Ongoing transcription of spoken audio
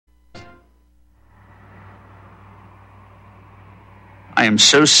I am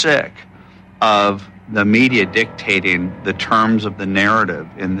so sick of the media dictating the terms of the narrative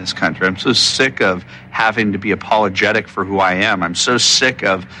in this country. I'm so sick of having to be apologetic for who I am. I'm so sick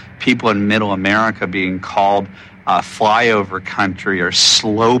of people in middle America being called flyover country or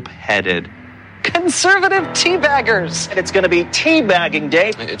slope-headed. Conservative teabaggers. And it's going to be teabagging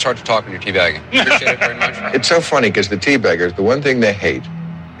day. It's hard to talk when you're teabagging. Appreciate it very much. It's so funny because the teabaggers, the one thing they hate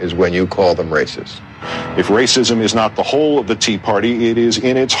is when you call them racist. If racism is not the whole of the Tea Party, it is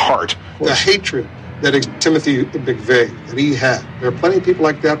in its heart. The hatred that Timothy McVeigh, that he had. There are plenty of people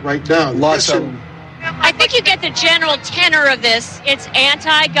like that right now. Lots of them. I think you get the general tenor of this. It's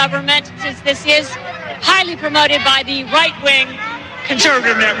anti-government, since this is highly promoted by the right-wing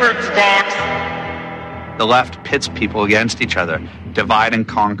conservative networks. The left pits people against each other. Divide and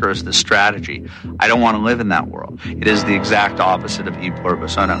conquer is the strategy. I don't want to live in that world. It is the exact opposite of e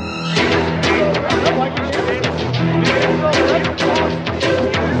pluribus unum.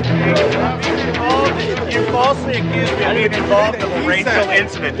 You falsely accused me of being involved in a racial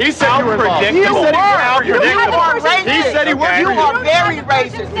incident. He said you were involved. You are racist. He said he worked for you. You are very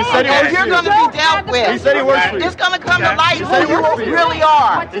racist. He said he worked for you. You're going to be dealt with. He said he works for you. It's going to come to light who you really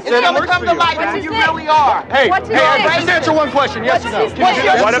are. It's going to come to light who you really are. Hey, just answer one question. Yes or no?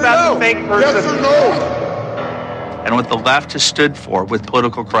 What about the fake person? Yes or no? And what the left has stood for with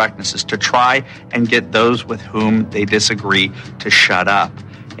political correctness is to try and get those with whom they disagree to shut up.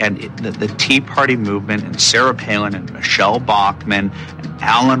 And the Tea Party movement and Sarah Palin and Michelle Bachmann and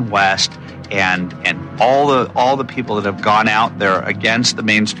Alan West and all the people that have gone out there against the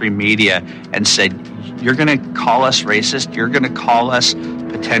mainstream media and said, you're going to call us racist, you're going to call us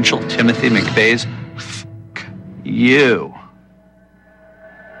potential Timothy McVeighs, F*** you.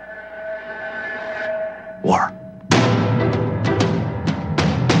 War.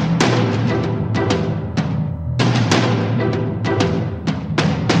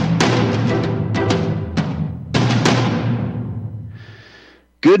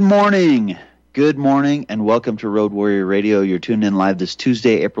 Good morning, and welcome to Road Warrior Radio. You're tuned in live this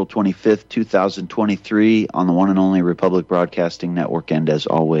Tuesday, April 25th, 2023, on the one and only Republic Broadcasting Network, and as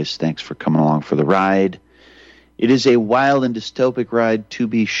always, thanks for coming along for the ride. It is a wild and dystopic ride, to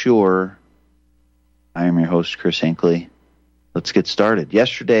be sure. I am your host, Chris Hinkley. Let's get started.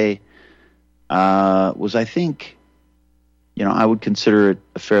 Yesterday was, I think, I would consider it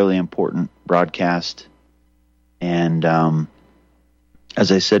a fairly important broadcast, and as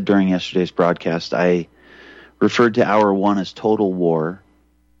I said during yesterday's broadcast, I referred to Hour 1 as Total War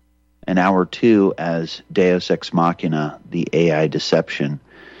and Hour 2 as Deus Ex Machina, the AI deception.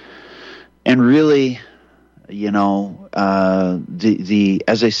 And really, as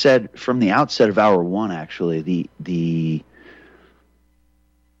I said from the outset of Hour 1, actually, the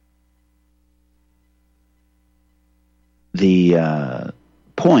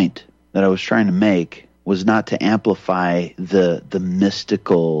point that I was trying to make was not to amplify the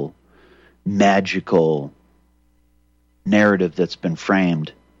mystical, magical narrative that's been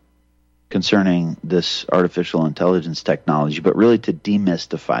framed concerning this artificial intelligence technology, but really to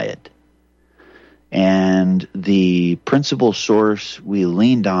demystify it. And the principal source we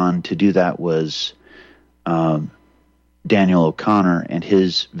leaned on to do that was Daniel O'Connor and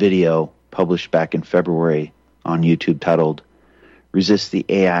his video published back in February on YouTube titled "Resist the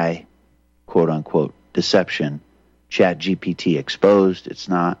AI, quote-unquote, deception, ChatGPT exposed. It's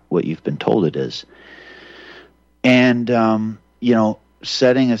not what you've been told it is." And,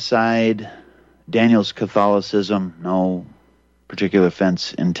 setting aside Daniel's Catholicism, no particular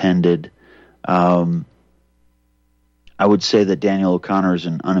offense intended, I would say that Daniel O'Connor is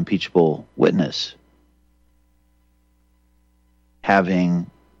an unimpeachable witness, having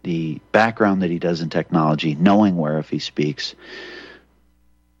the background that he does in technology, knowing whereof he speaks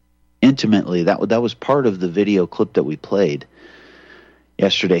intimately. That was part of the video clip that we played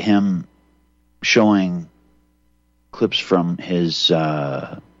yesterday, him showing clips from his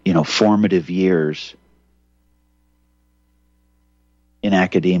formative years in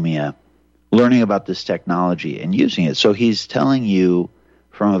academia, learning about this technology and using it. So he's telling you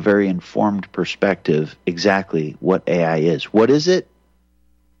from a very informed perspective exactly what AI is. What is it?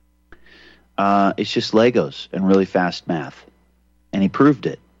 It's just Legos and really fast math. And he proved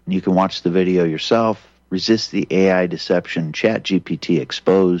it. You can watch the video yourself. Resist the AI deception, ChatGPT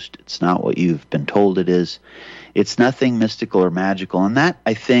exposed. It's not what you've been told it is. It's nothing mystical or magical. And that,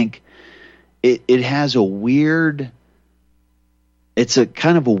 I think, it has a weird, it's a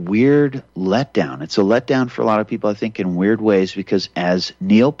kind of a weird letdown. It's a letdown for a lot of people, I think, in weird ways, because as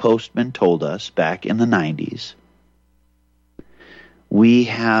Neil Postman told us back in the 90s, we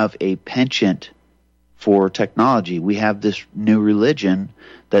have a penchant for technology. We have this new religion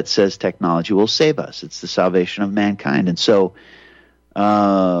that says technology will save us. It's the salvation of mankind. And so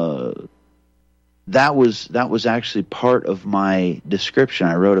that was actually part of my description.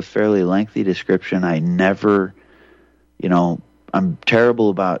 I wrote a fairly lengthy description. I never, I'm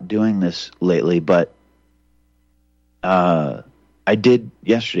terrible about doing this lately, but I did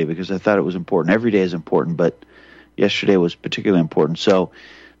yesterday because I thought it was important. Every day is important, but yesterday was particularly important. So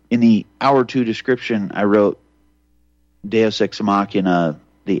in the hour 2 description, I wrote Deus Ex Machina,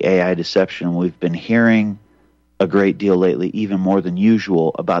 the AI deception. We've been hearing a great deal lately, even more than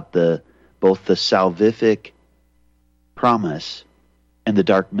usual, about both the salvific promise and the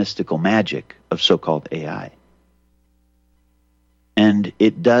dark mystical magic of so-called AI. And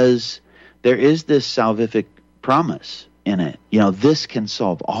there is this salvific promise in it. This can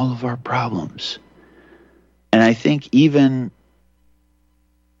solve all of our problems. And I think even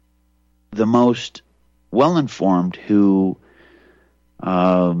the most well-informed who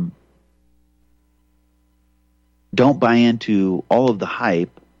don't buy into all of the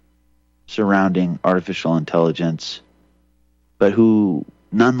hype surrounding artificial intelligence, but who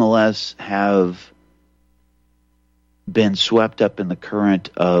nonetheless have been swept up in the current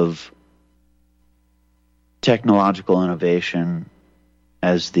of technological innovation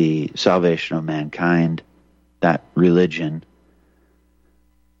as the salvation of mankind, that religion.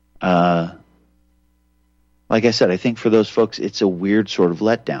 Like I said, I think for those folks, it's a weird sort of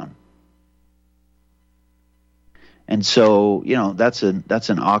letdown. And so, that's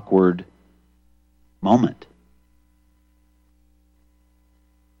an awkward moment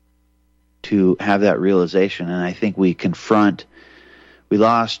to have that realization. And I think we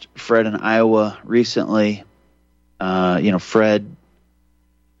lost Fred in Iowa recently. Fred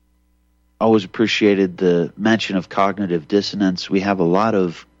always appreciated the mention of cognitive dissonance. We have a lot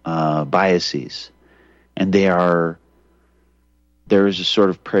of biases, and there is a sort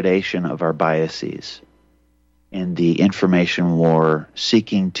of predation of our biases in the information war,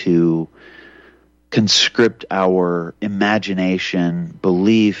 seeking to conscript our imagination,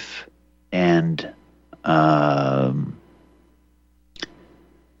 belief, and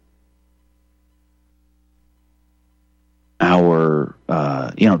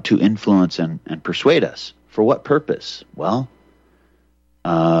to influence and persuade us. For what purpose? Well,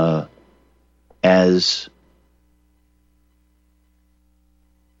 as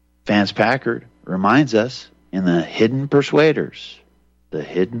Vance Packard reminds us in the Hidden Persuaders,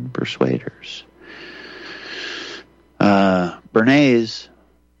 Bernays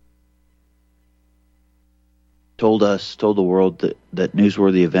told the world that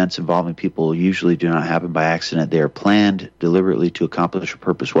newsworthy events involving people usually do not happen by accident. They are planned deliberately to accomplish a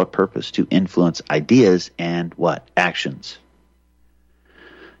purpose. What purpose? To influence ideas and what? Actions.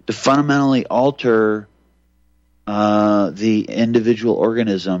 To fundamentally alter the individual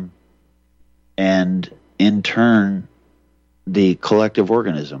organism and, in turn, the collective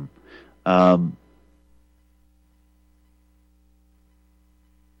organism.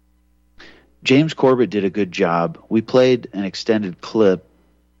 James Corbett did a good job. We played an extended clip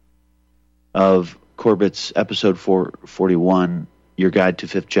of Corbett's episode 441, Your Guide to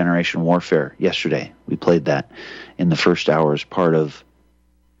Fifth Generation Warfare, yesterday. We played that in the first hour as part of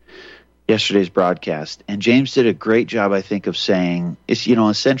yesterday's broadcast. And James did a great job, I think, of saying, it's,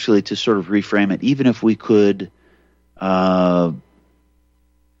 essentially to sort of reframe it, even if we could vote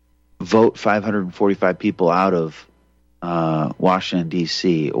 545 people out of Washington,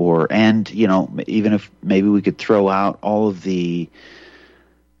 D.C., even if maybe we could throw out all of the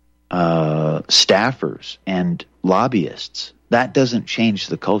staffers and lobbyists, that doesn't change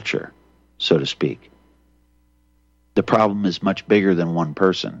the culture, so to speak. The problem is much bigger than one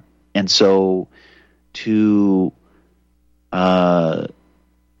person. And so to target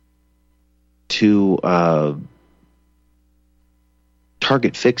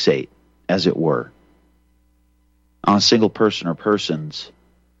fixate, as it were, on a single person or persons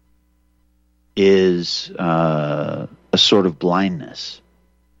is a sort of blindness.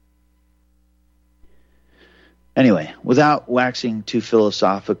 Anyway, without waxing too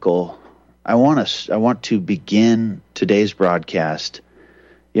philosophical, I want to begin today's broadcast.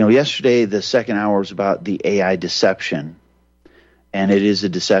 Yesterday the second hour was about the AI deception, and it is a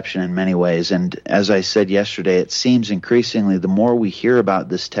deception in many ways. And as I said yesterday, it seems increasingly the more we hear about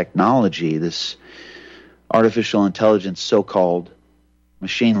this technology, this artificial intelligence, so-called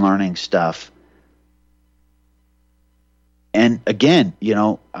machine learning stuff. And again,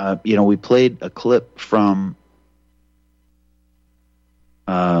 we played a clip from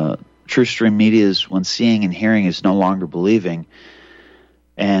TrueStream Media's "When Seeing and Hearing is No Longer Believing."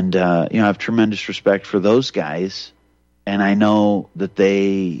 And, I have tremendous respect for those guys. And I know that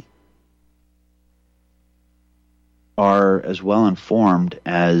they are as well informed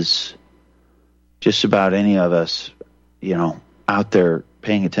as just about any of us, out there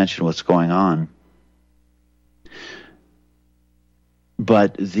paying attention to what's going on.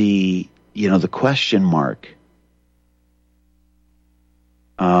 But the question mark,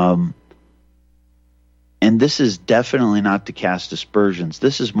 and this is definitely not to cast aspersions.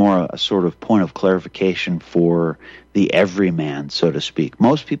 This is more a sort of point of clarification for the everyman, so to speak.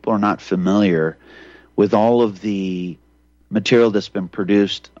 Most people are not familiar with all of the material that's been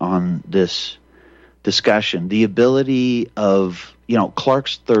produced on this discussion. The ability of,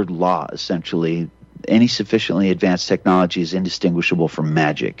 Clarke's third law, essentially, any sufficiently advanced technology is indistinguishable from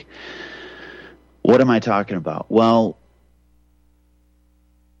magic. What am I talking about? Well,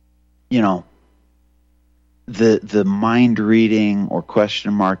 the mind reading or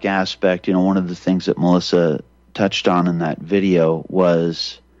question mark aspect, one of the things that Melissa touched on in that video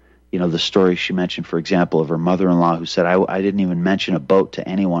was, the story she mentioned, for example, of her mother-in-law who said, I didn't even mention a boat to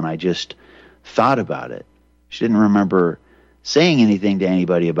anyone. I just thought about it. She didn't remember saying anything to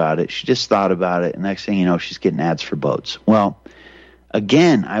anybody about it. She just thought about it. And next thing you know, she's getting ads for boats. Well,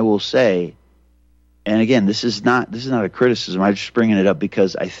 again, I will say, and again, this is not a criticism. I'm just bringing it up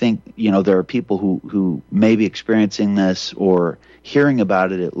because I think, there are people who may be experiencing this or hearing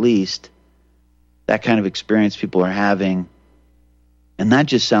about it at least. That kind of experience people are having. And that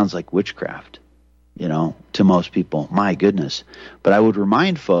just sounds like witchcraft, to most people. My goodness. But I would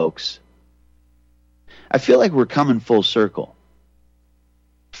remind folks, I feel like we're coming full circle.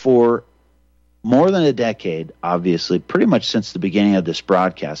 For more than a decade, obviously, pretty much since the beginning of this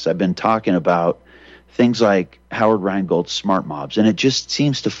broadcast, I've been talking about things like Howard Rheingold's smart mobs, and it just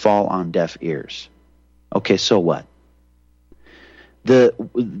seems to fall on deaf ears. Okay, so what? The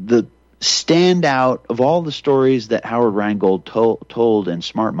standout of all the stories that Howard Rheingold told in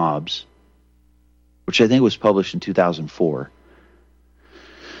Smart Mobs, which I think was published in 2004,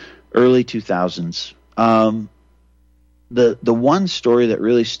 early 2000s, the one story that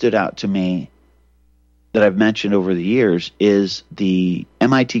really stood out to me that I've mentioned over the years is the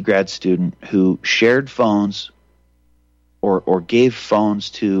MIT grad student who shared phones or gave phones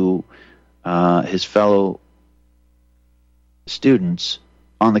to his fellow students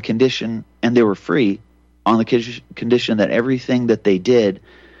on the condition, and they were free, on the condition that everything that they did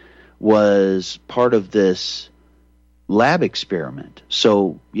was part of this lab experiment.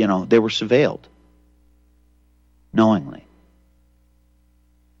 So, they were surveilled knowingly.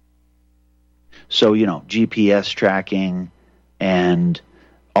 So, GPS tracking and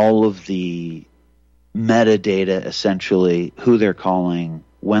all of the metadata, essentially, who they're calling,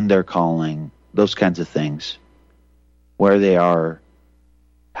 when they're calling, those kinds of things, where they are,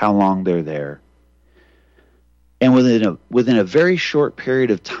 how long they're there. And within a very short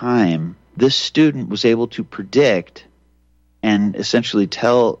period of time, this student was able to predict and essentially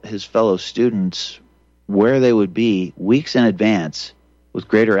tell his fellow students where they would be weeks in advance with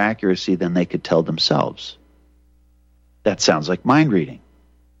greater accuracy than they could tell themselves. That sounds like mind reading.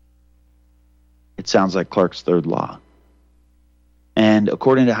 It sounds like Clarke's third law. And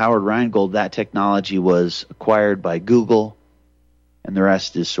according to Howard Rheingold, that technology was acquired by Google, and the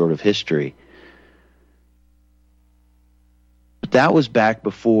rest is sort of history. But that was back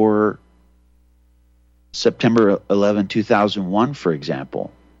before September 11, 2001, for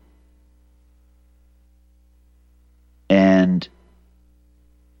example. And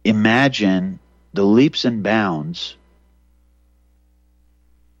imagine the leaps and bounds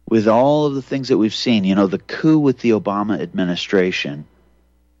with all of the things that we've seen. The coup with the Obama administration.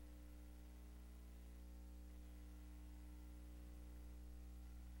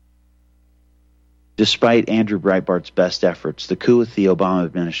 Despite Andrew Breitbart's best efforts, the coup with the Obama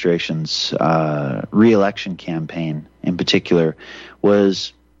administration's re-election campaign in particular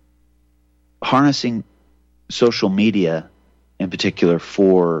was harnessing social media in particular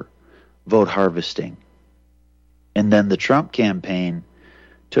for vote harvesting. And then the Trump campaign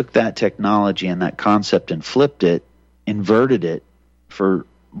took that technology and that concept and flipped it, inverted it for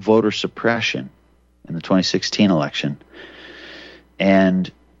voter suppression in the 2016 election. And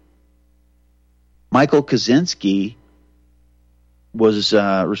Michael Kaczynski was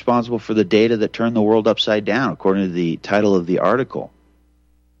responsible for the data that turned the world upside down, according to the title of the article.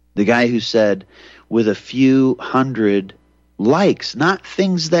 The guy who said, with a few hundred likes, not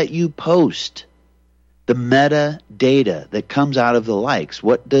things that you post, the metadata that comes out of the likes.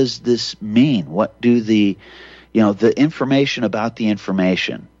 What does this mean? What do the information about the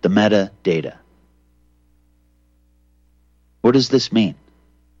information, the metadata? What does this mean?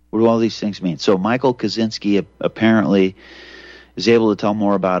 What do all these things mean? So Michael Kaczynski apparently is able to tell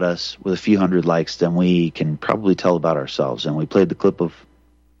more about us with a few hundred likes than we can probably tell about ourselves. And we played the clip of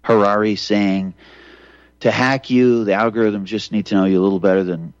Harari saying, to hack you, the algorithms just need to know you a little better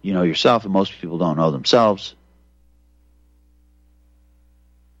than you know yourself, and most people don't know themselves.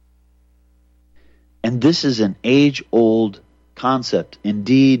 And this is an age-old concept.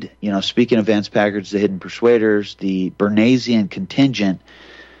 Indeed, speaking of Vance Packard's The Hidden Persuaders, the Bernaysian contingent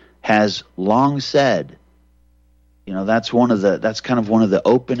has long said, that's kind of one of the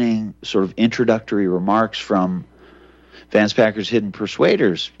opening sort of introductory remarks from Vance Packard's Hidden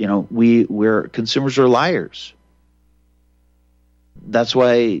Persuaders. We're consumers are liars. That's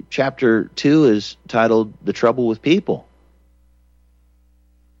why chapter 2 is titled The Trouble with People.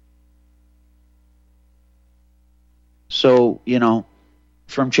 So,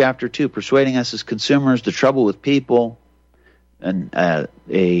 from chapter 2, persuading us as consumers, the trouble with people, and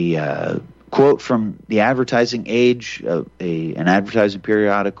a quote from the Advertising Age, an advertising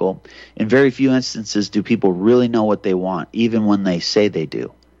periodical. In very few instances do people really know what they want, even when they say they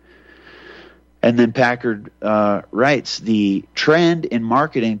do. And then Packard writes, the trend in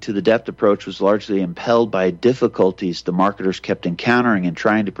marketing to the depth approach was largely impelled by difficulties the marketers kept encountering in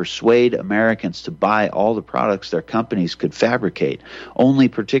trying to persuade Americans to buy all the products their companies could fabricate. One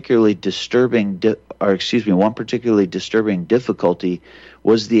particularly disturbing difficulty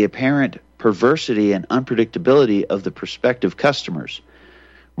was the apparent perversity and unpredictability of the prospective customers.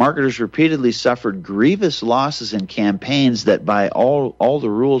 Marketers repeatedly suffered grievous losses in campaigns that by all the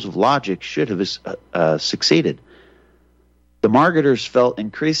rules of logic should have succeeded. The marketers felt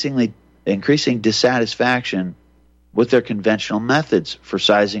increasing dissatisfaction with their conventional methods for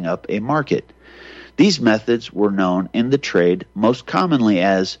sizing up a market. These methods were known in the trade most commonly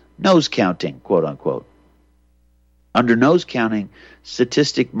as nose counting, quote unquote. Under nose counting,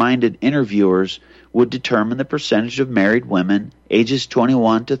 statistic-minded interviewers would determine the percentage of married women ages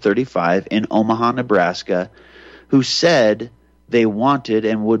 21 to 35 in Omaha, Nebraska, who said they wanted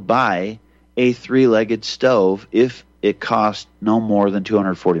and would buy a three-legged stove if it cost no more than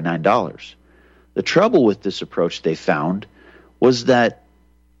 $249. The trouble with this approach, they found, was that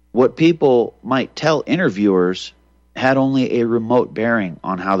what people might tell interviewers had only a remote bearing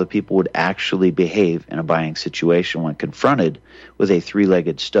on how the people would actually behave in a buying situation when confronted with a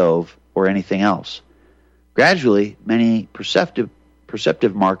three-legged stove or anything else. Gradually, many perceptive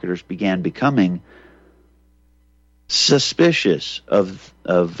marketers began becoming suspicious of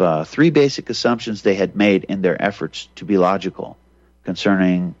three basic assumptions they had made in their efforts to be logical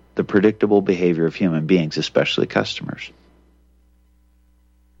concerning the predictable behavior of human beings, especially customers.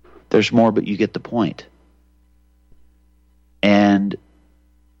 There's more, but you get the point. And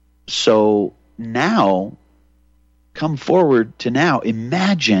so now, come forward to now,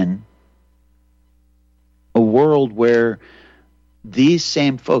 imagine a world where these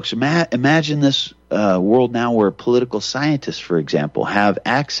same folks, imagine this world now where political scientists, for example, have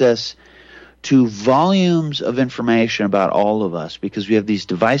access to volumes of information about all of us because we have these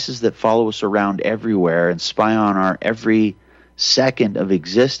devices that follow us around everywhere and spy on our every second of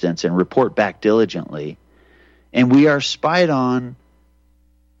existence and report back diligently. And we are spied on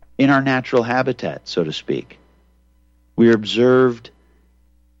in our natural habitat, so to speak. We are observed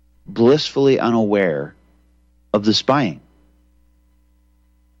blissfully unaware of the spying.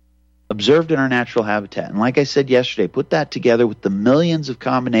 Observed in our natural habitat. And like I said yesterday, put that together with the millions of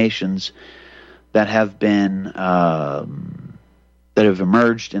combinations that have been that have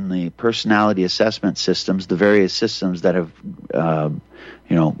emerged in the personality assessment systems, the various systems that have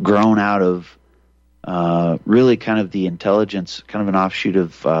grown out of really kind of the intelligence, kind of an offshoot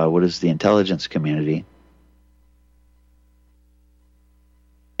of what is the intelligence community.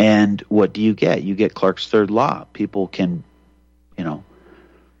 And what do you get? You get Clarke's third law. People can,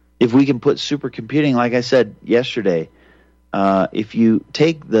 if we can put supercomputing, like I said yesterday, if you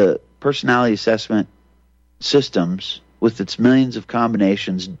take the personality assessment systems with its millions of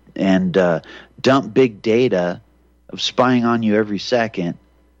combinations and dump big data of spying on you every second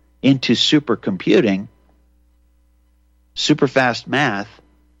into supercomputing, super fast math,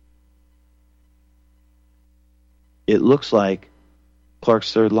 it looks like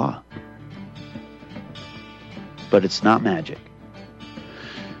Clarke's third law. But it's not magic.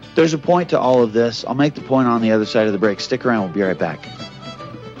 There's a point to all of this. I'll make the point on the other side of the break. Stick around. We'll be right back.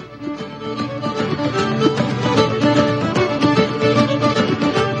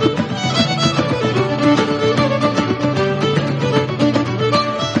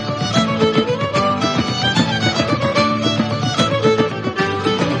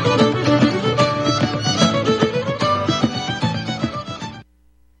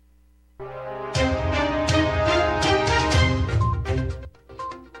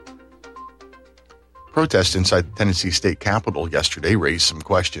 protest inside the Tennessee State Capitol yesterday raised some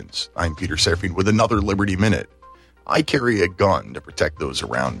questions. I'm Peter Serafine with another Liberty Minute. I carry a gun to protect those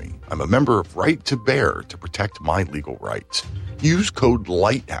around me. I'm a member of Right to Bear to protect my legal rights. Use code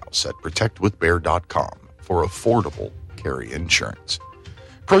LIGHTHOUSE at protectwithbear.com for affordable carry insurance.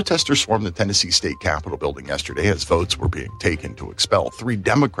 Protesters swarmed the Tennessee State Capitol building yesterday as votes were being taken to expel 3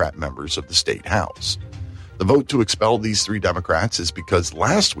 Democrat members of the state house. The vote to expel these 3 Democrats is because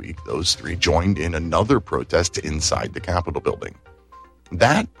last week those 3 joined in another protest inside the Capitol building.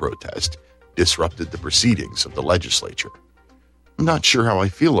 That protest disrupted the proceedings of the legislature. I'm not sure how I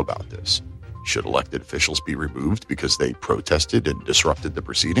feel about this. Should elected officials be removed because they protested and disrupted the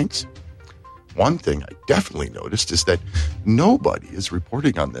proceedings? One thing I definitely noticed is that nobody is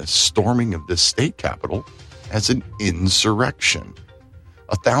reporting on this storming of this state capitol as an insurrection.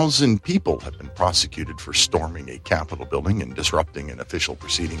 1,000 people have been prosecuted for storming a Capitol building and disrupting an official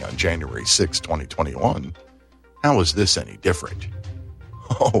proceeding on January 6, 2021. How is this any different?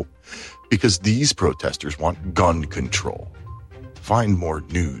 Oh, because these protesters want gun control. Find more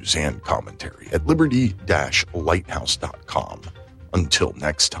news and commentary at liberty-lighthouse.com. Until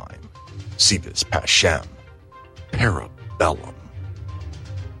next time, si vis pacem, parabellum.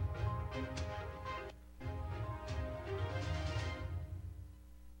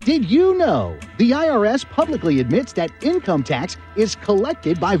 Did you know the IRS publicly admits that income tax is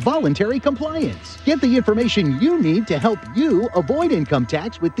collected by voluntary compliance? Get the information you need to help you avoid income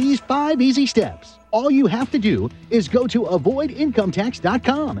tax with these 5 easy steps. All you have to do is go to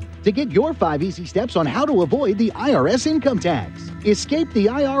avoidincometax.com to get your 5 easy steps on how to avoid the IRS income tax. Escape the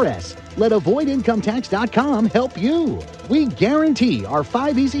IRS. Let avoidincometax.com help you. We guarantee our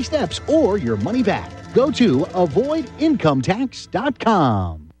 5 easy steps or your money back. Go to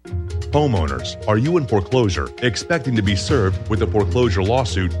avoidincometax.com. Homeowners, are you in foreclosure, expecting to be served with a foreclosure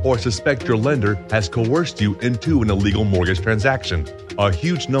lawsuit, or suspect your lender has coerced you into an illegal mortgage transaction? A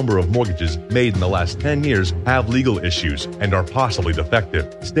huge number of mortgages made in the last 10 years have legal issues and are possibly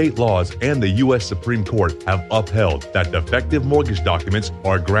defective. State laws and the U.S. Supreme Court have upheld that defective mortgage documents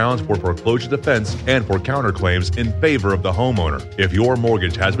are grounds for foreclosure defense and for counterclaims in favor of the homeowner. If your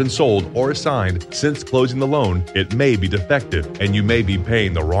mortgage has been sold or assigned since closing the loan, it may be defective and you may be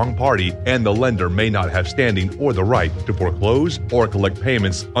paying the wrong party, and the lender may not have standing or the right to foreclose or collect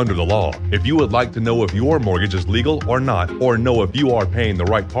payments under the law. If you would like to know if your mortgage is legal or not, or know if you are paying the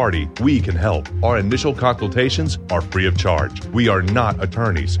right party, we can help. Our initial consultations are free of charge. We are not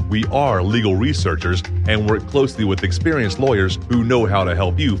attorneys. We are legal researchers and work closely with experienced lawyers who know how to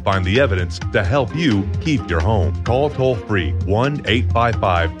help you find the evidence to help you keep your home. Call toll-free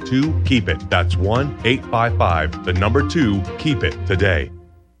 1-855-2-KEEP-IT. That's 1-855, the number 2, keep it today.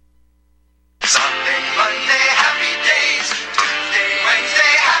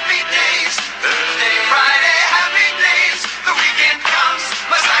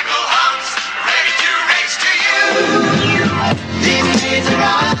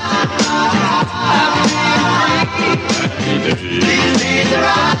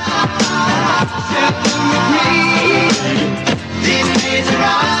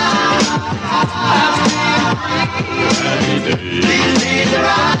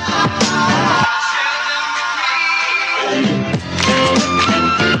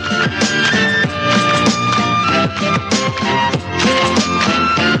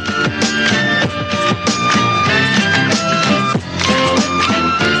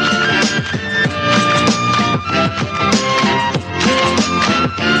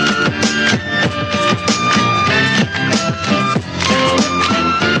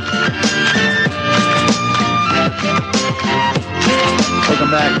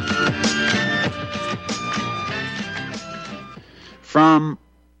 Welcome back. From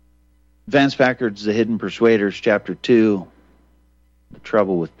Vance Packard's The Hidden Persuaders, Chapter 2, The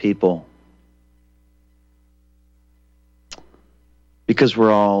Trouble with People. Because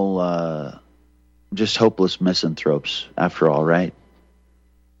we're all just hopeless misanthropes, after all, right?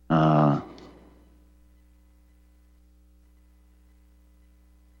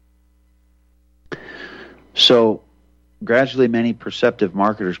 So, gradually many perceptive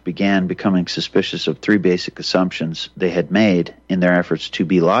marketers began becoming suspicious of 3 basic assumptions they had made in their efforts to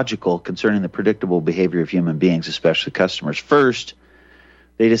be logical concerning the predictable behavior of human beings, especially customers. First,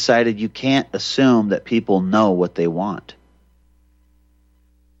 they decided you can't assume that people know what they want.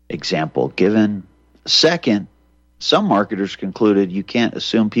 Example given. Second, some marketers concluded you can't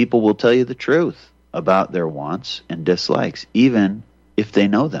assume people will tell you the truth about their wants and dislikes, even if they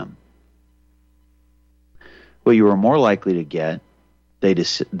know them. What you are more likely to get, they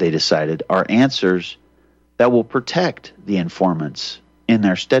decided, are answers that will protect the informants in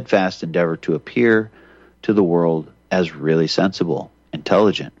their steadfast endeavor to appear to the world as really sensible,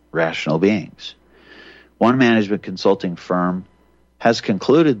 intelligent, rational beings. One management consulting firm has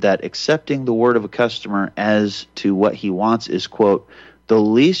concluded that accepting the word of a customer as to what he wants is, quote, the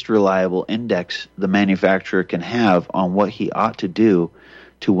least reliable index the manufacturer can have on what he ought to do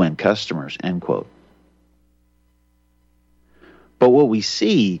to win customers, end quote. But what we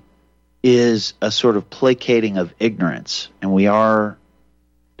see is a sort of placating of ignorance, and we are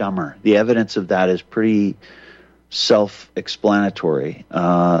dumber. The evidence of that is pretty self-explanatory.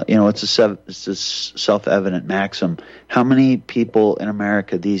 It's a self-evident maxim. How many people in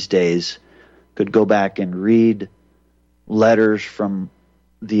America these days could go back and read letters from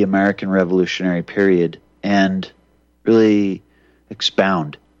the American Revolutionary period and really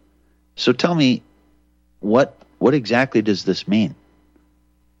expound? So tell me, what exactly does this mean?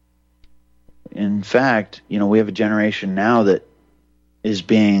 In fact, we have a generation now that is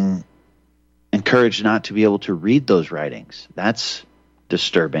being encouraged not to be able to read those writings. That's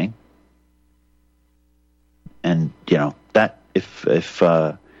disturbing. And, that if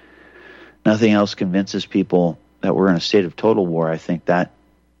nothing else convinces people that we're in a state of total war, I think that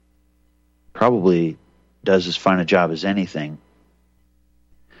probably does as fine a job as anything.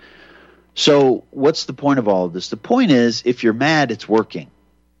 So what's the point of all of this? The point is, if you're mad, it's working.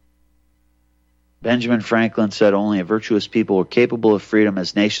 Benjamin Franklin said only a virtuous people are capable of freedom.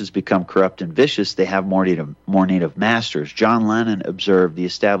 As nations become corrupt and vicious, they have more need of masters. John Lennon observed, the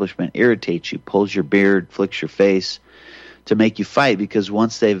establishment irritates you, pulls your beard, flicks your face to make you fight, because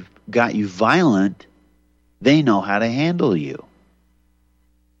once they've got you violent, they know how to handle you.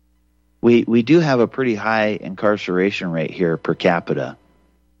 We do have a pretty high incarceration rate here per capita,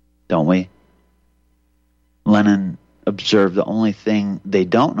 don't we? Lennon observed the only thing they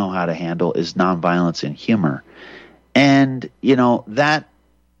don't know how to handle is nonviolence and humor. And, that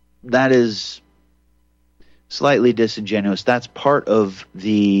is slightly disingenuous. That's part of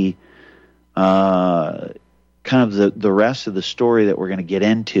the kind of the rest of the story that we're going to get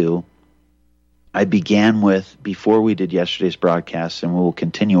into. I began with, before we did yesterday's broadcast, and we will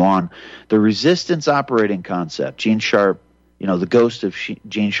continue on, the resistance operating concept. Gene Sharp, the ghost of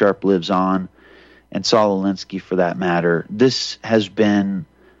Gene Sharp lives on, and Saul Alinsky for that matter. This has been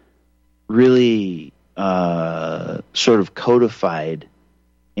really sort of codified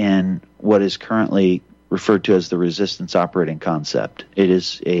in what is currently referred to as the resistance operating concept. It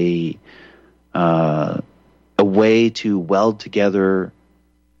is a way to weld together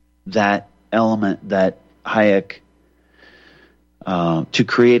that element that Hayek, to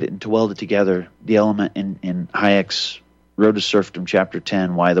create it and to weld it together, the element in Hayek's Road to Serfdom, Chapter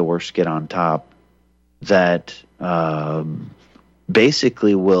 10, Why the Worst Get on Top, that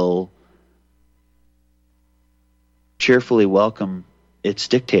basically will cheerfully welcome its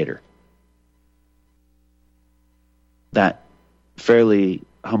dictator. That fairly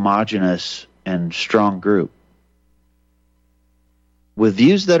homogeneous and strong group with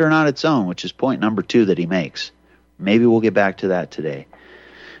views that are not its own, which is point number 2 that he makes. Maybe we'll get back to that today.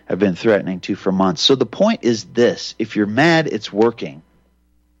 I've been threatening to for months. So the point is this: if you're mad, it's working.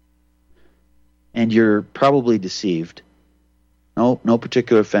 And you're probably deceived. No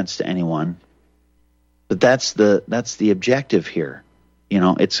particular offense to anyone. But that's the objective here.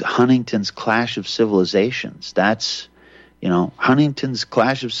 It's Huntington's Clash of Civilizations. That's, Huntington's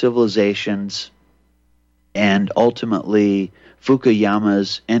Clash of Civilizations, and ultimately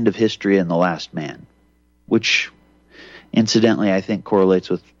Fukuyama's End of History and the Last Man, which, incidentally, I think correlates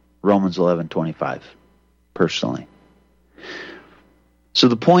with Romans 11:25, personally. So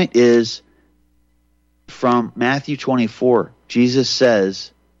the point is, from Matthew 24, Jesus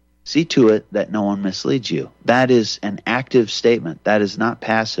says, see to it that no one misleads you. That is an active statement. That is not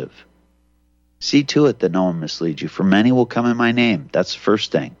passive. See to it that no one misleads you. For many will come in my name. That's the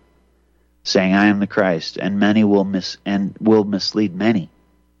first thing. Saying I am the Christ, and many will mislead many.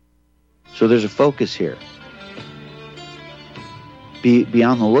 So there's a focus here. Be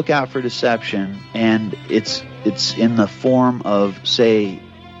on the lookout for deception, and it's in the form of, say,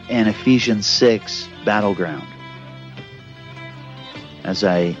 an Ephesians 6 battleground, as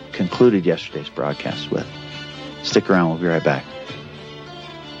I concluded yesterday's broadcast with. Stick around, we'll be right back.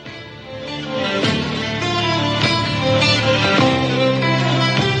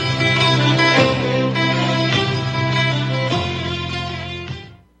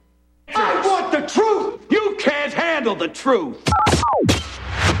 I want the truth! You can't handle the truth!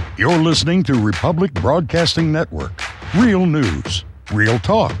 You're listening to Republic Broadcasting Network. Real news, real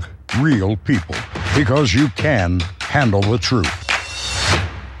talk, real people. Because you can handle the truth.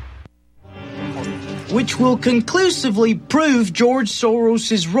 which will conclusively prove George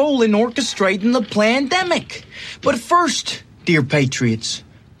Soros' role in orchestrating the pandemic. But first, dear patriots,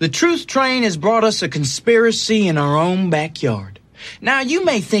 the truth train has brought us a conspiracy in our own backyard. Now, you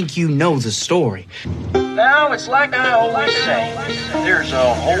may think you know the story. Now, it's like I always say, there's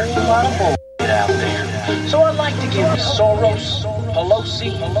a whole lot of bullshit out there. So I'd like to give Soros,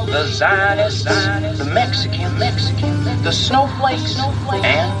 Pelosi, the Zionists, the Mexican, the snowflakes,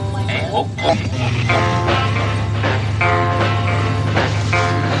 and woke.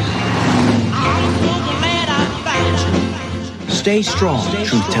 Stay strong,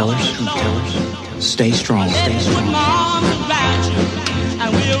 truth tellers. Stay strong. Stay strong.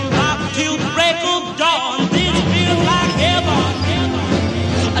 And we'll rock till the break of dawn. This feels like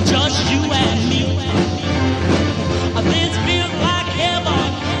heaven. Just you and me. This feels like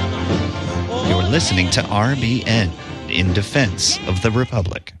heaven. You're listening to RBN, in defense of the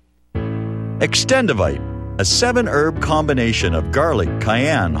Republic. Extendivite, a 7-herb combination of garlic,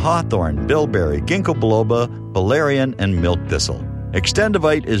 cayenne, hawthorn, bilberry, ginkgo biloba, valerian, and milk thistle.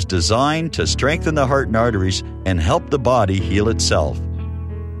 Extendivite is designed to strengthen the heart and arteries and help the body heal itself.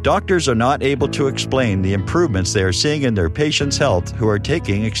 Doctors are not able to explain the improvements they are seeing in their patients' health who are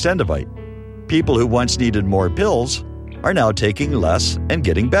taking Extendivite. People who once needed more pills are now taking less and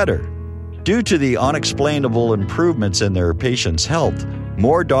getting better. Due to the unexplainable improvements in their patients' health,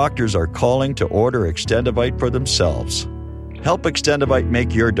 more doctors are calling to order Extendivite for themselves. Help Extendivite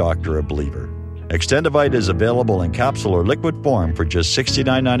make your doctor a believer. Extendivite is available in capsule or liquid form for just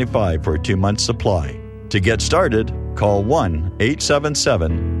 $69.95 for a 2-month supply. To get started, call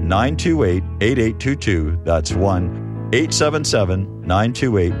 1-877-928-8822. That's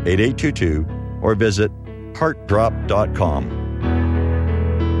 1-877-928-8822. Or visit heartdrop.com.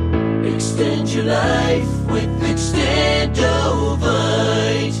 Extend your life with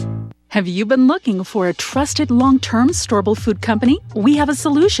Extendovite. Have you been looking for a trusted long-term storable food company? We have a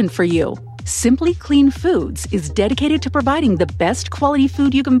solution for you. Simply Clean Foods is dedicated to providing the best quality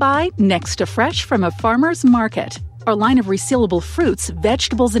food you can buy next to fresh from a farmer's market. Our line of resealable fruits,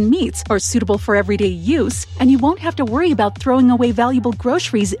 vegetables, and meats are suitable for everyday use, and you won't have to worry about throwing away valuable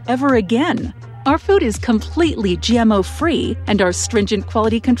groceries ever again. Our food is completely GMO-free, and our stringent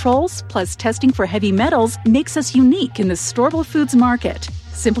quality controls, plus testing for heavy metals, makes us unique in the storable foods market.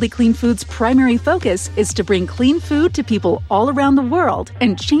 Simply Clean Foods' primary focus is to bring clean food to people all around the world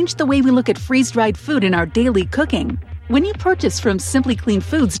and change the way we look at freeze-dried food in our daily cooking. When you purchase from Simply Clean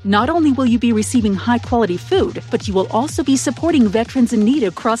Foods, not only will you be receiving high-quality food, but you will also be supporting veterans in need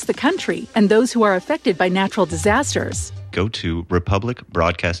across the country and those who are affected by natural disasters. Go to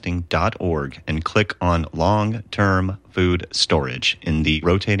republicbroadcasting.org and click on long-term food storage in the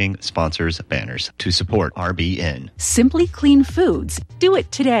rotating sponsors banners to support RBN. Simply Clean Foods. Do it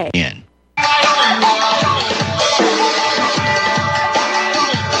today.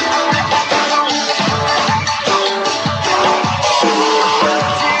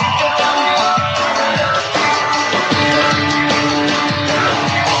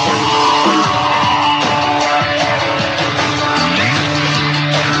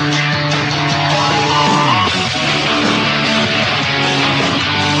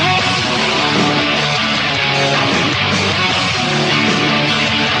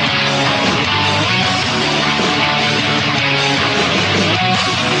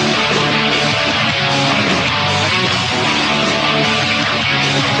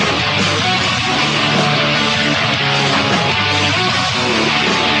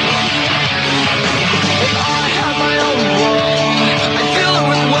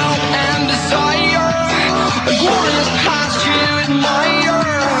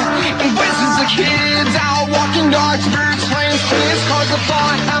 Kids out walking dogs, birds, planes, planes, cars, a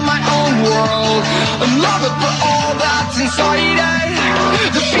thought at my own world. I love it for all that's inside it.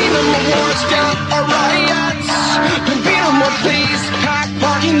 The beat of my wars get our riots. The beat of my police, pack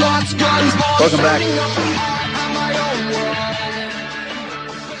parking lots, guns, balls. Welcome back.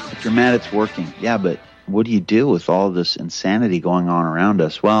 If you're mad it's working. Yeah, but what do you do with all this insanity going on around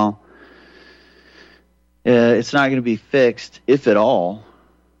us? Well, it's not going to be fixed, if at all.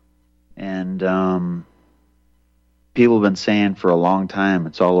 And people have been saying for a long time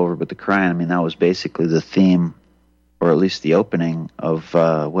it's all over but the crying. I mean, that was basically the theme, or at least the opening of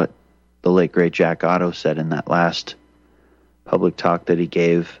what the late, great Jack Otto said in that last public talk that he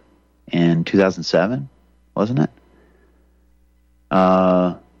gave in 2007, wasn't it?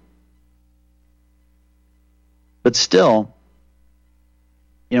 But still,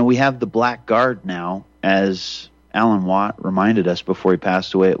 you know, we have the Black Guard now, as Alan Watt reminded us before he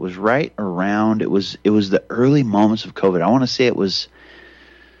passed away. It was right around, it was the early moments of COVID. I want to say it was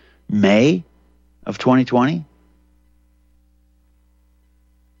May of 2020?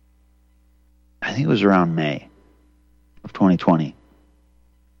 I think it was around May of 2020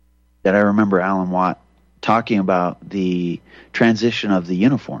 that I remember Alan Watt talking about the transition of the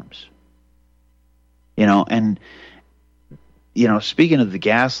uniforms. And speaking of the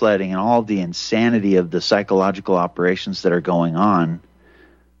gaslighting and all the insanity of the psychological operations that are going on,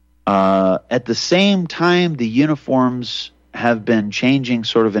 at the same time the uniforms have been changing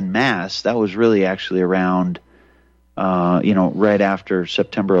sort of en masse. That was really actually around right after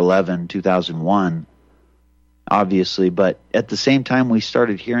September 11, 2001, obviously. But at the same time, we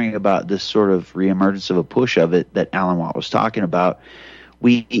started hearing about this sort of reemergence of a push of it that Alan Watt was talking about.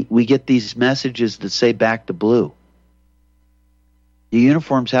 We get these messages that say back to blue. The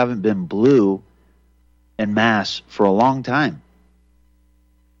uniforms haven't been blue en masse for a long time.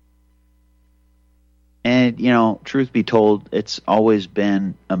 And, truth be told, it's always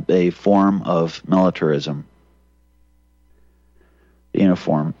been a form of militarism. The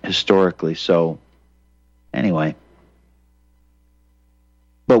uniform, historically. So, anyway.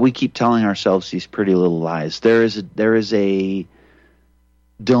 But we keep telling ourselves these pretty little lies. There is a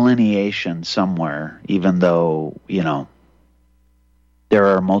delineation somewhere, even though, there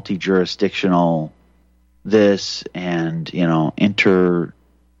are multi-jurisdictional this and, inter-operational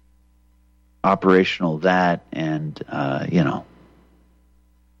that, and,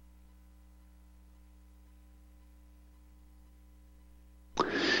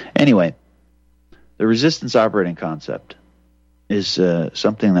 Anyway, the resistance operating concept is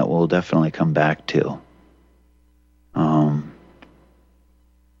something that we'll definitely come back to.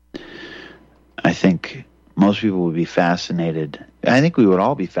 I think most people would be fascinated. I think we would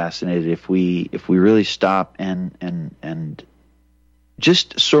all be fascinated if we really stop and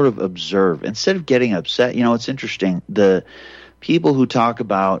just sort of observe instead of getting upset. It's interesting. The people who talk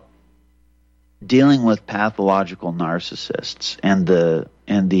about dealing with pathological narcissists and the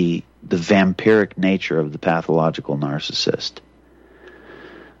vampiric nature of the pathological narcissist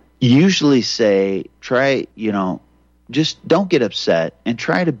usually say, just don't get upset and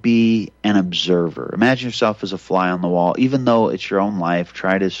try to be an observer. Imagine yourself as a fly on the wall. Even though it's your own life,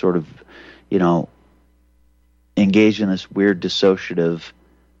 try to sort of, engage in this weird dissociative,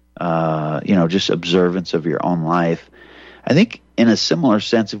 just observance of your own life. I think in a similar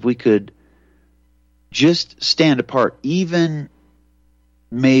sense, if we could just stand apart, even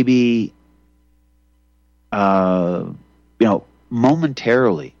maybe,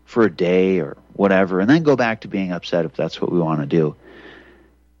 momentarily for a day or whatever, and then go back to being upset if that's what we want to do,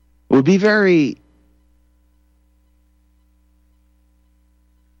 it would be very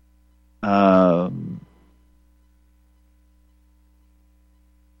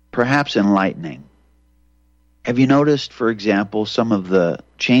perhaps enlightening. Have you noticed, for example, some of the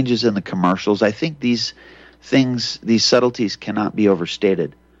changes in the commercials? I think these subtleties cannot be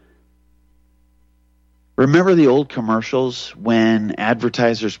overstated. Remember the old commercials when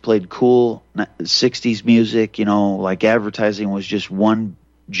advertisers played cool 60s music, like advertising was just one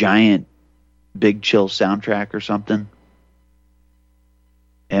giant Big Chill soundtrack or something?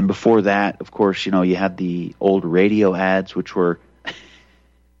 And before that, of course, you had the old radio ads, which were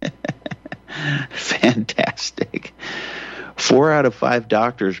fantastic. 4 out of 5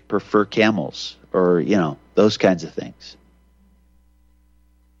 doctors prefer camels, or, those kinds of things.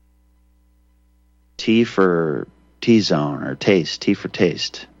 T for T-zone, or taste, T for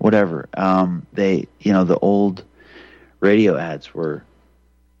taste, whatever. The old radio ads were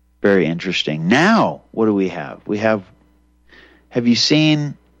very interesting. Now, what do we have? Have you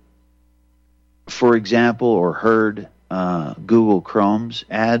seen, for example, or heard Google Chrome's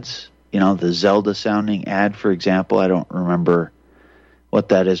ads? The Zelda-sounding ad, for example. I don't remember what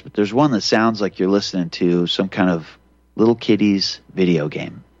that is, but there's one that sounds like you're listening to some kind of little kiddies video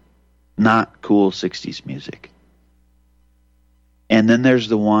game. Not cool 60s music. And then there's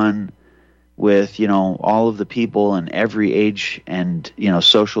the one with, all of the people in every age and,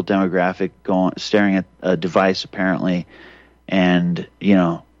 social demographic staring at a device apparently, and,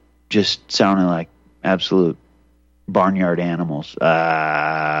 just sounding like absolute barnyard animals.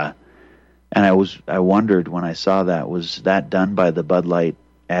 And I wondered when I saw that, was that done by the Bud Light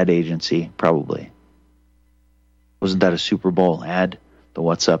ad agency? Probably. Wasn't that a Super Bowl ad? The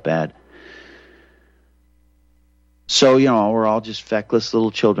What's Up ad? So, we're all just feckless little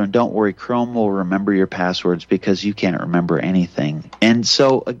children. Don't worry, Chrome will remember your passwords because you can't remember anything. And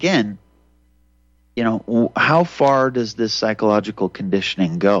so, again, how far does this psychological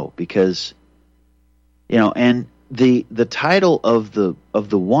conditioning go? Because, and the title of the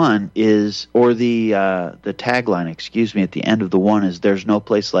one is, or the tagline, excuse me, at the end of the one is "There's no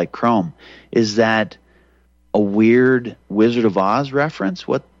place like Chrome." Is that a weird Wizard of Oz reference?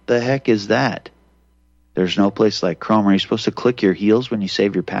 What the heck is that? There's no place like Chrome. Are you supposed to click your heels when you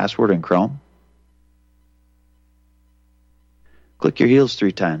save your password in Chrome? Click your heels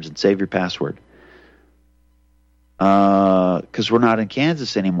 3 times and save your password. Because we're not in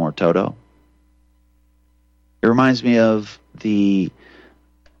Kansas anymore, Toto. It reminds me of the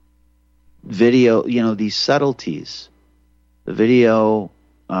video, these subtleties. The video,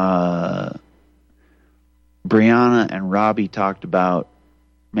 Brianna and Robbie talked about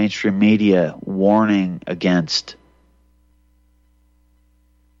mainstream media warning against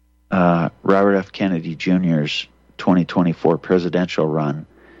Robert F. Kennedy Jr.'s 2024 presidential run.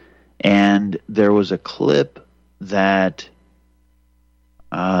 And there was a clip that,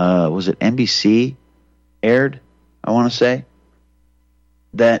 was it NBC aired, I want to say,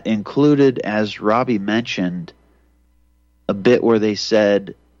 that included, as Robbie mentioned, a bit where they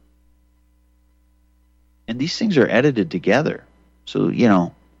said, and these things are edited together, so,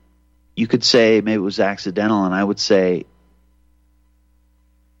 you could say maybe it was accidental, and I would say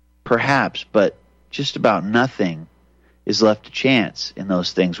perhaps, but just about nothing is left to chance in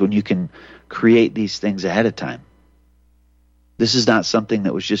those things when you can create these things ahead of time. This is not something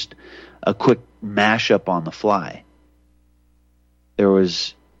that was just a quick mashup on the fly. There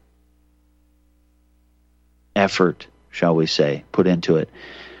was effort, shall we say, put into it.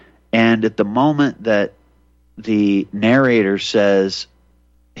 And at the moment that the narrator says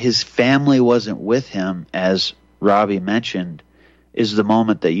his family wasn't with him, as Robbie mentioned, is the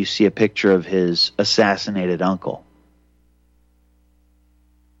moment that you see a picture of his assassinated uncle.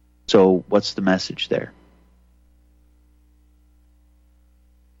 So what's the message there?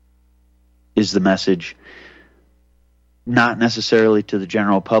 Is the message not necessarily to the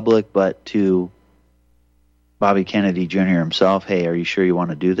general public, but to Bobby Kennedy Jr. himself? Hey, are you sure you want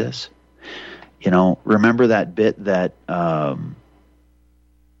to do this? Remember that bit that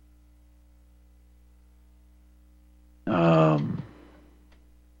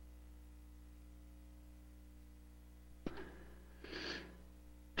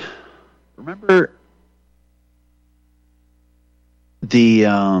remember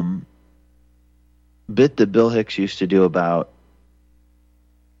the bit that Bill Hicks used to do about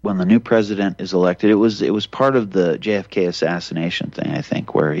when the new president is elected? It was part of the JFK assassination thing, I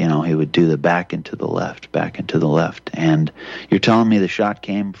think, where, he would do the back and to the left. And you're telling me the shot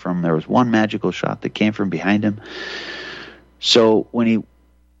came from, there was one magical shot that came from behind him. So when he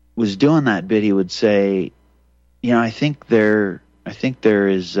was doing that bit, he would say, I think there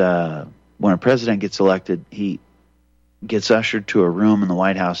is, when a president gets elected, he gets ushered to a room in the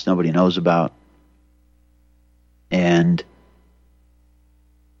White House nobody knows about, and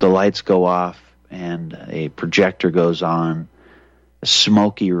the lights go off and a projector goes on, a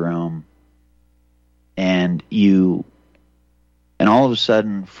smoky room, and all of a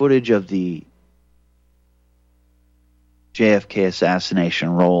sudden footage of the JFK assassination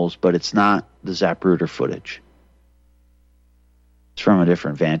rolls, but it's not the Zapruder footage. It's from a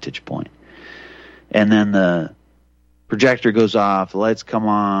different vantage point. And then the projector goes off, the lights come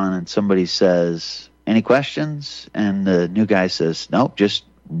on, and somebody says, "Any questions?" And the new guy says, "Nope, just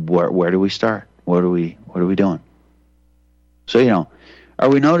where do we start? What are we doing?" So, are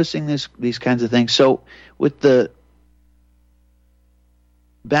we noticing these kinds of things? So with the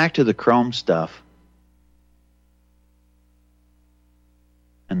back to the Chrome stuff,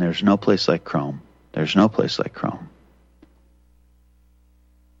 and there's no place like Chrome. There's no place like Chrome.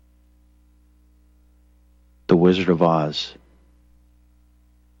 The Wizard of Oz,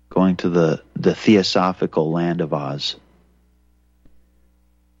 going to the theosophical land of Oz.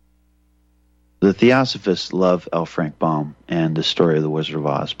 The Theosophists love L. Frank Baum and the story of the Wizard of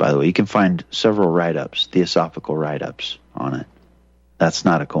Oz. By the way, you can find several write-ups, theosophical write-ups on it. That's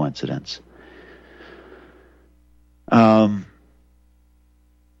not a coincidence. I've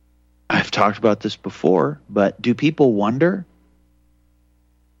talked about this before, but do people wonder,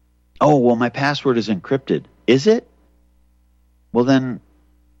 oh, well, my password is encrypted. Is it? Well, then,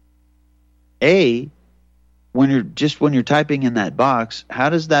 when you're typing in that box, how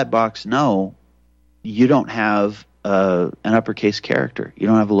does that box know you don't have an uppercase character? You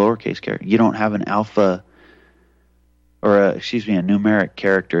don't have a lowercase character. You don't have an alpha, or a numeric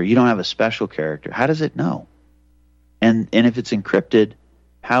character. You don't have a special character. How does it know? And if it's encrypted,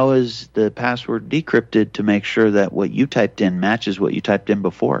 how is the password decrypted to make sure that what you typed in matches what you typed in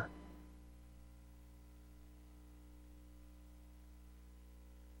before?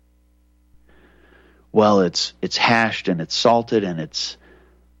 well, it's hashed and it's salted and it's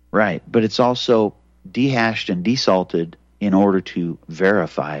right, but it's also dehashed and desalted in order to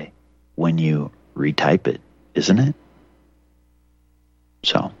verify when you retype it, isn't it?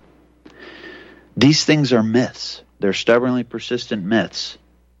 So, these things are myths. They're stubbornly persistent myths.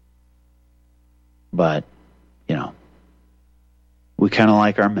 But, you know, we kind of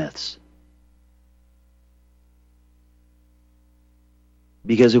like our myths.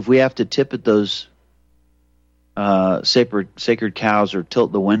 Because if we have to tip at those sacred cows or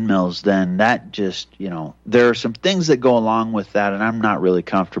tilt the windmills, then that just, you know, there are some things that go along with that, and I'm not really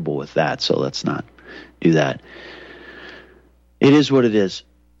comfortable with that, so let's not do that. It is what it is.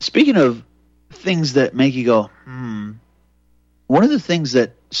 Speaking of things that make you go, one of the things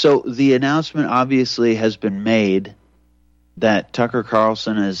that, so the announcement obviously has been made that Tucker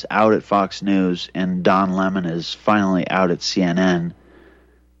Carlson is out at Fox News and Don Lemon is finally out at CNN.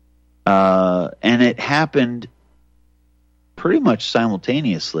 And it happened pretty much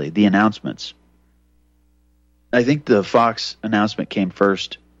simultaneously, the announcements. I think the Fox announcement came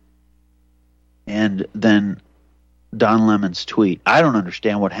first, and then Don Lemon's tweet. I don't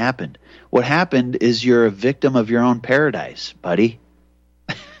understand what happened. What happened is you're a victim of your own paradise, buddy.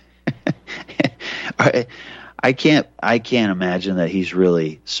 I can't imagine that he's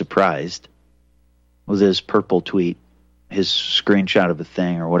really surprised with his purple tweet, his screenshot of a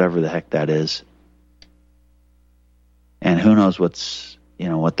thing or whatever the heck that is. And who knows what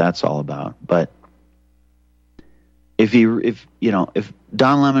that's all about. But if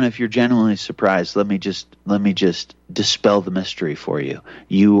Don Lemon, if you're genuinely surprised, let me just dispel the mystery for you.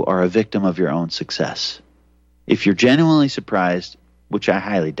 You are a victim of your own success. If you're genuinely surprised, which I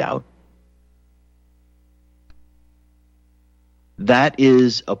highly doubt, that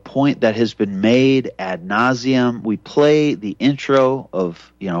is a point that has been made ad nauseum. We play the intro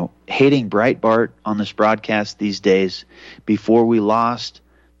of, hating Breitbart on this broadcast these days. Before we lost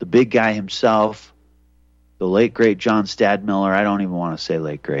the big guy himself, the late, great John Stadmiller. I don't even want to say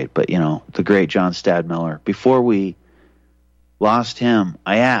late, great, but, the great John Stadmiller. Before we lost him,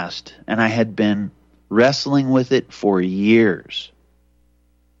 I asked, and I had been wrestling with it for years.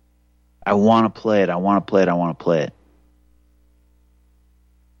 I want to play it. I want to play it. I want to play it.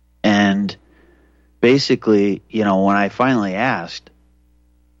 And basically, when I finally asked,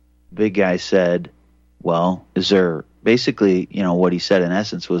 the big guy said, well, is there, basically, what he said in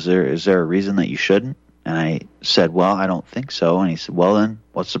essence was, is there a reason that you shouldn't? And I said, well, I don't think so. And he said, well, then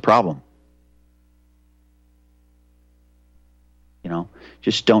what's the problem?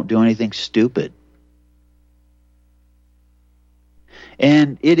 Just don't do anything stupid.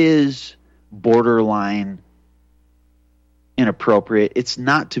 And it is borderline inappropriate. It's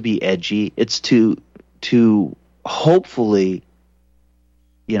not to be edgy. It's to hopefully,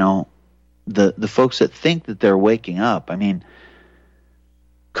 the folks that think that they're waking up. I mean,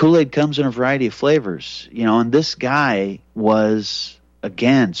 Kool-Aid comes in a variety of flavors, and this guy was,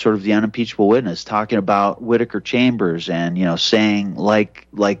 again, sort of the unimpeachable witness, talking about Whittaker Chambers and, saying like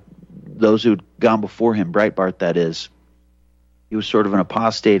those who'd gone before him, Breitbart, that is, he was sort of an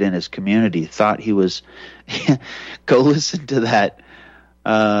apostate in his community, thought he was, go listen to that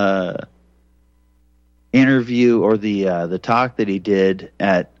interview or the talk that he did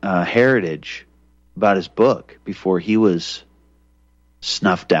at Heritage about his book before he was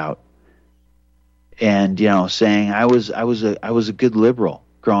snuffed out, and saying I was a good liberal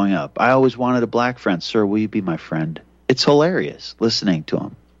growing up. I always wanted a black friend. Sir, will you be my friend? It's hilarious listening to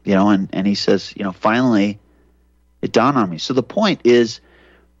him, and he says, finally it dawned on me. So the point is,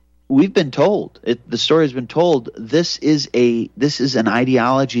 we've been told, the story has been told, this is an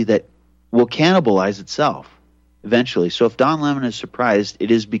ideology that will cannibalize itself eventually. So if Don Lemon is surprised,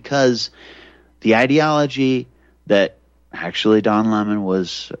 it is because the ideology that actually Don Lemon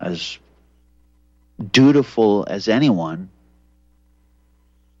was as dutiful as anyone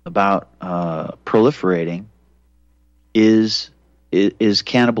about proliferating is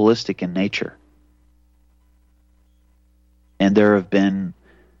cannibalistic in nature. And there have been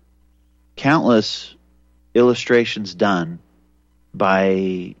countless illustrations done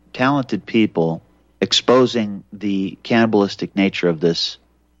by talented people exposing the cannibalistic nature of this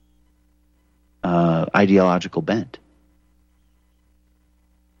ideological bent.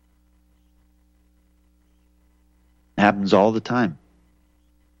 It happens all the time.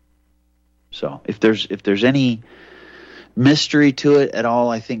 So if there's any mystery to it at all,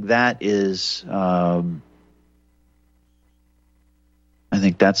 I think that is I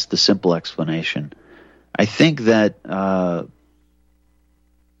think that's the simple explanation. I think that the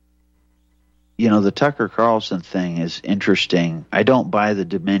Tucker Carlson thing is interesting. I don't buy the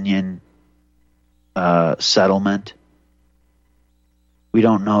Dominion settlement. We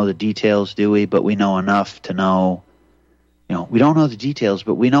don't know the details, do we? But we know enough to know. We don't know the details,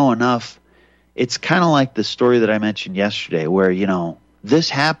 but we know enough. It's kind of like the story that I mentioned yesterday, where this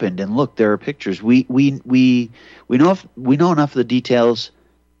happened, and look, there are pictures. We know enough of the details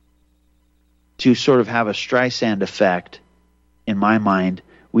to sort of have a Streisand effect, in my mind.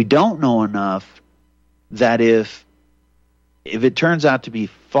 We don't know enough that if it turns out to be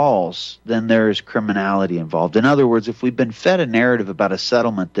false, then there is criminality involved. In other words, if we've been fed a narrative about a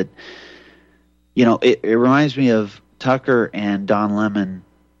settlement that, it reminds me of Tucker and Don Lemon,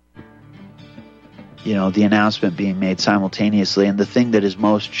 the announcement being made simultaneously. And the thing that is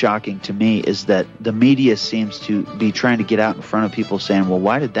most shocking to me is that the media seems to be trying to get out in front of people saying, well,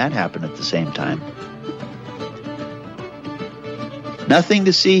 why did that happen at the same time? Nothing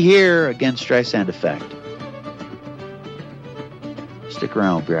to see here again, Streisand effect. Stick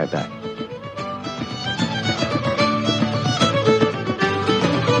around, we'll be right back.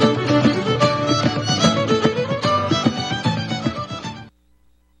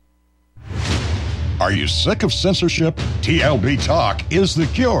 Are you sick of censorship? TLB Talk is the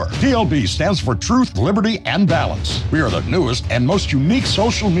cure. TLB stands for Truth, Liberty, and Balance. We are the newest and most unique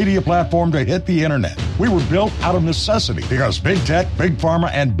social media platform to hit the internet. We were built out of necessity because Big Tech, Big Pharma,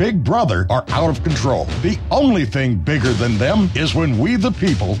 and Big Brother are out of control. The only thing bigger than them is when we the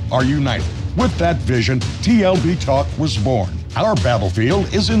people are united. With that vision, TLB Talk was born. Our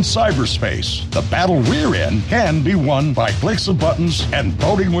battlefield is in cyberspace. The battle we're in can be won by clicks of buttons and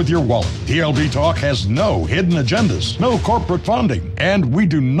voting with your wallet. TLB Talk has no hidden agendas, no corporate funding, and we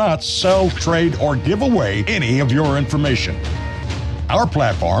do not sell, trade, or give away any of your information. Our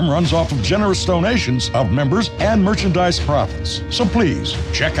platform runs off of generous donations of members and merchandise profits. So please,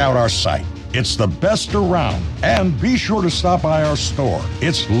 check out our site. It's the best around. And be sure to stop by our store.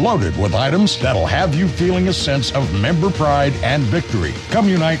 It's loaded with items that'll have you feeling a sense of member pride and victory. Come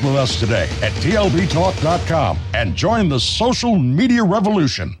unite with us today at tlbtalk.com and join the social media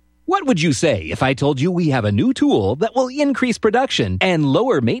revolution. What would you say if I told you we have a new tool that will increase production and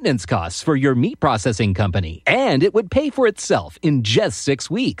lower maintenance costs for your meat processing company? And it would pay for itself in just 6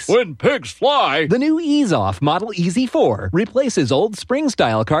 weeks. When pigs fly! The new Ease Off Model Easy 4 replaces old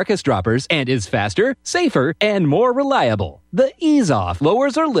spring-style carcass droppers and is faster, safer, and more reliable. The Ease Off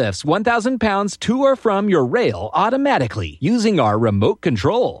lowers or lifts 1,000 pounds to or from your rail automatically using our remote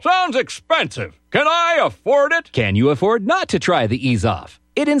control. Sounds expensive. Can I afford it? Can you afford not to try the Ease Off?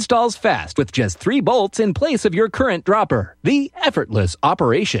 It installs fast with just 3 bolts in place of your current dropper. The effortless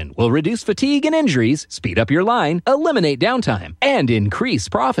operation will reduce fatigue and injuries, speed up your line, eliminate downtime, and increase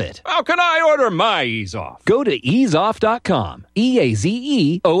profit. How can I order my Ease Off? Go to easeoff.com,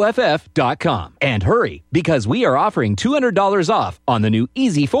 EAZEOFF.com, and hurry, because we are offering $200 off on the new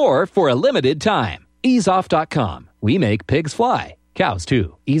Easy 4 for a limited time. Easeoff.com. We make pigs fly. Cows,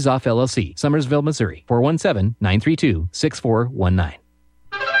 too. Ease Off LLC, Summersville, Missouri, 417-932-6419.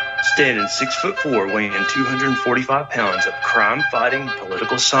 Standing 6'4", weighing 245 pounds of crime-fighting,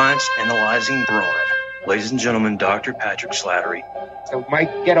 political science analyzing brawn. Ladies and gentlemen, Dr. Patrick Slattery. So,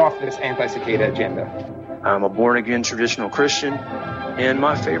 Mike, get off this anti-cicada agenda. I'm a born-again traditional Christian, and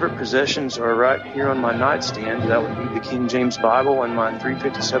my favorite possessions are right here on my nightstand. That would be the King James Bible and my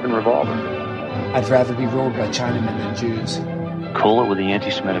 .357 revolver. I'd rather be ruled by Chinamen than Jews. Cool it with the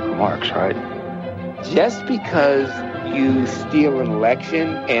anti-Semitic remarks, right? Just because you steal an election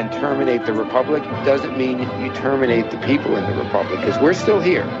and terminate the republic doesn't mean you terminate the people in the republic, because we're still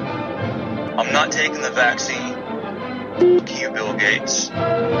here. I'm not taking the vaccine. F*** you, Bill Gates.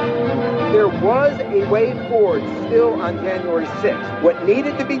 There was a way forward still on January 6th. What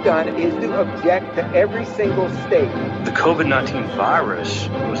needed to be done is to object to every single state. The COVID-19 virus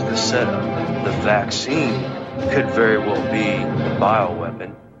was the setup. The vaccine could very well be the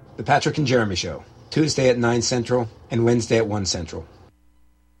bioweapon. The Patrick and Jeremy Show. Tuesday at 9 Central and Wednesday at 1 Central.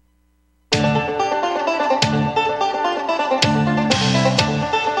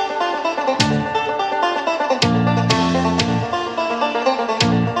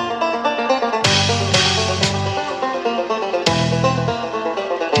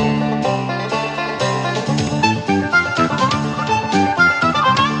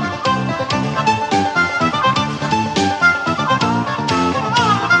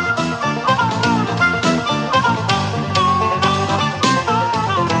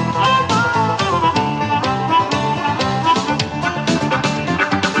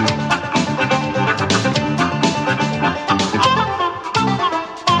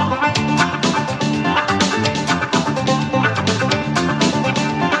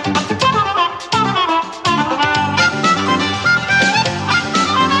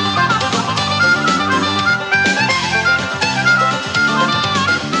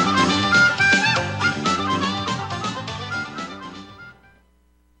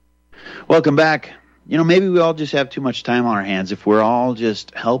 Welcome back. Maybe we all just have too much time on our hands. If we're all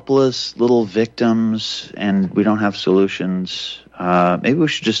just helpless little victims and we don't have solutions, maybe we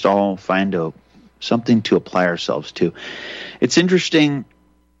should just all find something to apply ourselves to. It's interesting.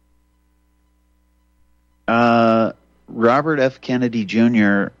 Robert F. Kennedy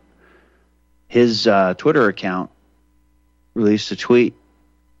Jr., his Twitter account released a tweet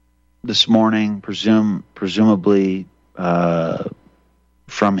this morning, presumably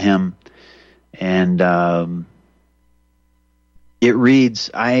from him. And it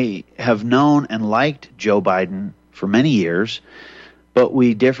reads, I have known and liked Joe Biden for many years, but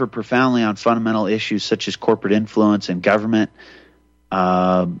we differ profoundly on fundamental issues such as corporate influence and government.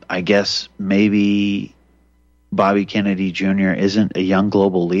 I guess maybe Bobby Kennedy Jr. isn't a young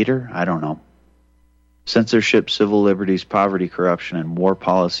global leader. I don't know. Censorship, civil liberties, poverty, corruption, and war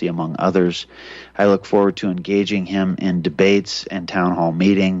policy, among others. I look forward to engaging him in debates and town hall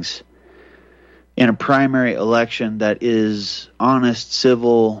meetings. In a primary election that is honest,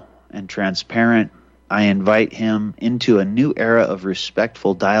 civil, and transparent, I invite him into a new era of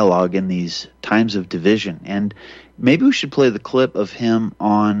respectful dialogue in these times of division. And maybe we should play the clip of him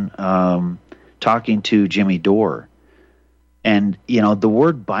on talking to Jimmy Dore. And, the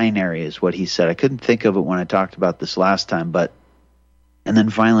word binary is what he said. I couldn't think of it when I talked about this last time, and then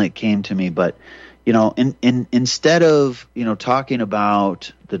finally it came to me. But, instead of, talking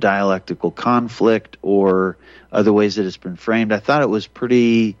about the dialectical conflict or other ways that it's been framed, I thought it was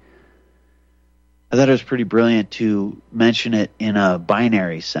pretty brilliant to mention it in a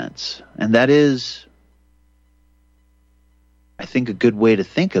binary sense. And that is, I think, a good way to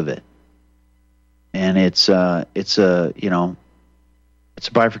think of it. And it's a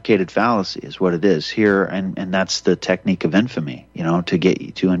bifurcated fallacy is what it is here. And that's the technique of infamy, to get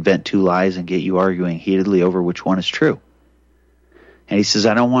you to invent two lies and get you arguing heatedly over which one is true. And he says,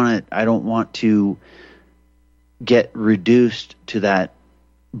 I don't want to get reduced to that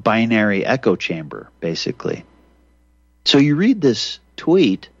binary echo chamber, basically. So you read this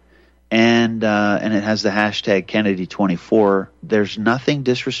tweet, and it has the hashtag Kennedy24. There's nothing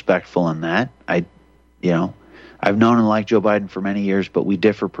disrespectful in that. I've known and liked Joe Biden for many years, but we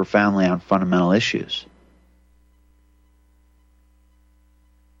differ profoundly on fundamental issues.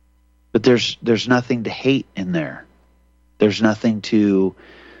 But there's nothing to hate in there. There's nothing to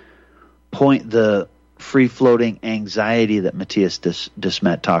point the free-floating anxiety that Matthias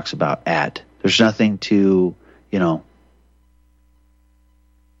Desmet talks about at. There's nothing to, And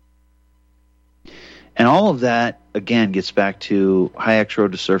all of that, again, gets back to Hayek's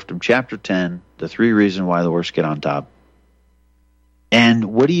Road to Serfdom, Chapter 10, the 3 reasons why the worst get on top. And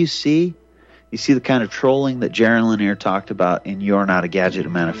what do you see? You see the kind of trolling that Jaron Lanier talked about in You're Not a Gadget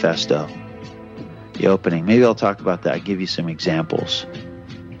Manifesto. The opening. Maybe I'll talk about that. I'll give you some examples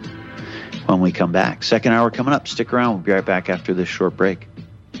when we come back. Second hour coming up. Stick around. We'll be right back after this short break.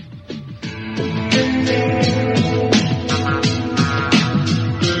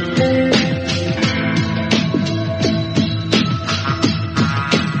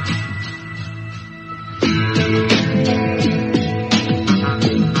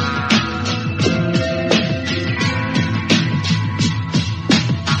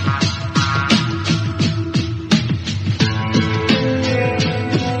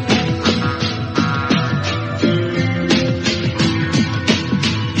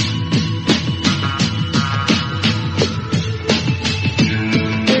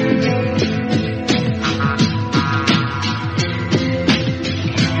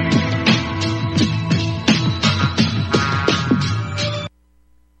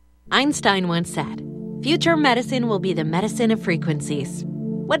 Einstein once said, "Future medicine will be the medicine of frequencies."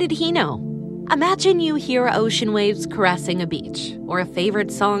 What did he know? Imagine you hear ocean waves caressing a beach, or a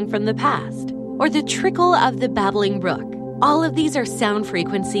favorite song from the past, or the trickle of the babbling brook. All of these are sound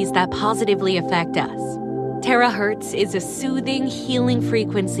frequencies that positively affect us. Terahertz is a soothing, healing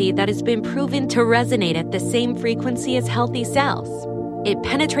frequency that has been proven to resonate at the same frequency as healthy cells. It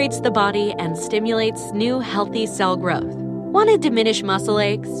penetrates the body and stimulates new, healthy cell growth. Want to diminish muscle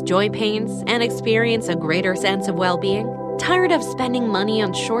aches, joint pains, and experience a greater sense of well-being? Tired of spending money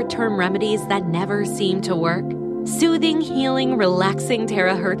on short-term remedies that never seem to work? Soothing, healing, relaxing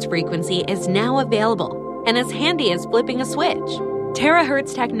terahertz frequency is now available and as handy as flipping a switch.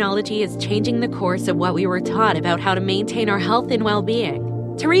 Terahertz technology is changing the course of what we were taught about how to maintain our health and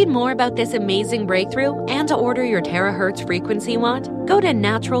well-being. To read more about this amazing breakthrough and to order your terahertz frequency wand, go to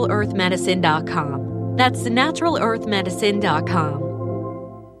NaturalEarthMedicine.com. That's NaturalEarthMedicine.com.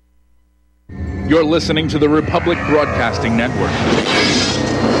 You're listening to the Republic Broadcasting Network.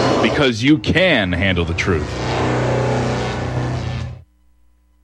 Because you can handle the truth.